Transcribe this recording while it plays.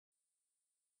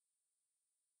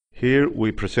Here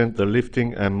we present the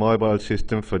lifting and mobile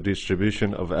system for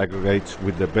distribution of aggregates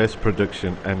with the best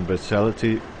production and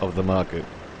versatility of the market.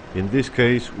 In this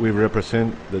case we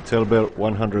represent the Telebelt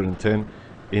 110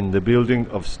 in the building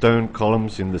of stone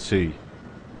columns in the sea.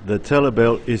 The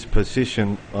Telebelt is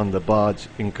positioned on the barge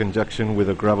in conjunction with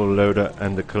a gravel loader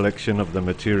and the collection of the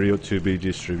material to be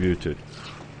distributed.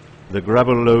 The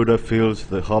gravel loader fills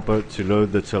the hopper to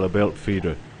load the Telebelt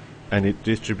feeder, and it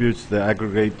distributes the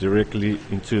aggregate directly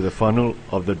into the funnel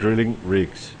of the drilling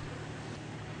rigs.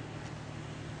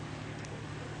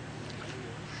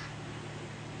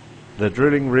 The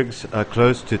drilling rigs are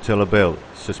close to Telebelt,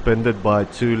 suspended by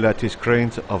two lattice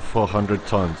cranes of 400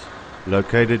 tons,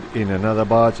 located in another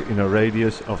barge in a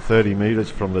radius of 30 meters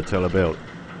from the Telebelt.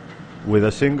 With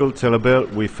a single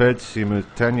Telebelt we fed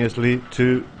simultaneously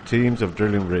two teams of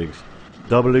drilling rigs,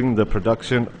 doubling the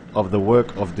production of the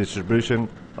work of distribution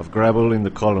of gravel in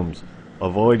the columns,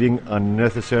 avoiding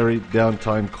unnecessary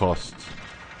downtime costs.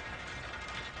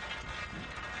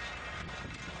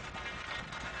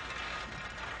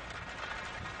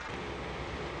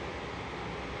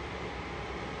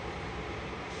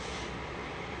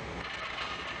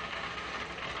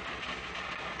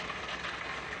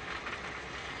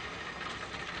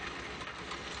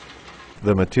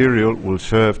 The material will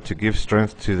serve to give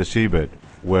strength to the seabed,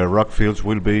 where rock fields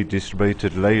will be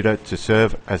distributed later to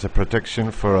serve as a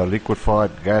protection for a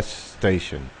liquefied gas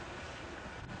station.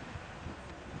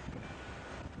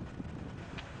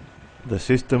 The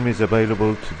system is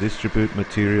available to distribute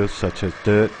materials such as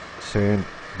dirt, sand,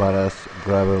 ballast,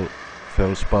 gravel,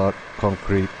 feldspar,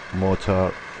 concrete,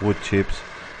 mortar, wood chips,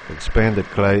 expanded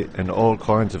clay and all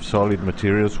kinds of solid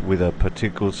materials with a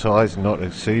particle size not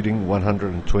exceeding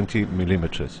 120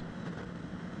 millimeters.